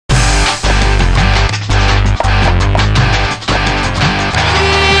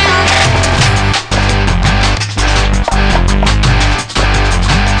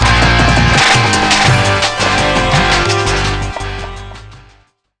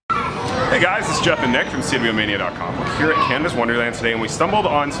Hey guys, it's Jeff and Nick from CWMania.com. We're here at Canada's Wonderland today and we stumbled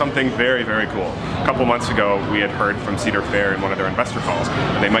on something very, very cool. A couple months ago we had heard from Cedar Fair in one of their investor calls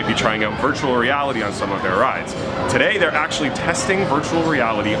that they might be trying out virtual reality on some of their rides. Today they're actually testing virtual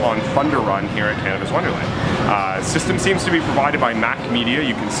reality on Thunder Run here at Canada's Wonderland. System seems to be provided by Mac Media.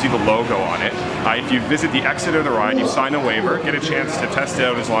 You can see the logo on it. If you visit the exit of the ride, you sign a waiver, get a chance to test it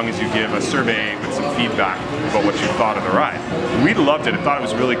out as long as you give a survey with some feedback about what you thought of the ride. We loved it. I thought it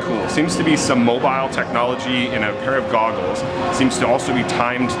was really cool. Seems to be some mobile technology in a pair of goggles. Seems to also be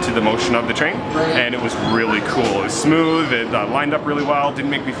timed to the motion of the train, and it was really cool. It was smooth, it lined up really well, didn't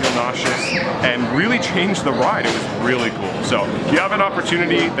make me feel nauseous, and really changed the ride. It was really cool. So if you have an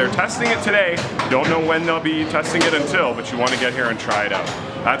opportunity, they're testing it today. Don't know when they'll be testing it until, but you want to get here and try it out.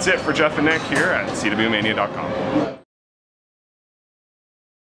 That's it for Jeff and Nick here at CWMania.com.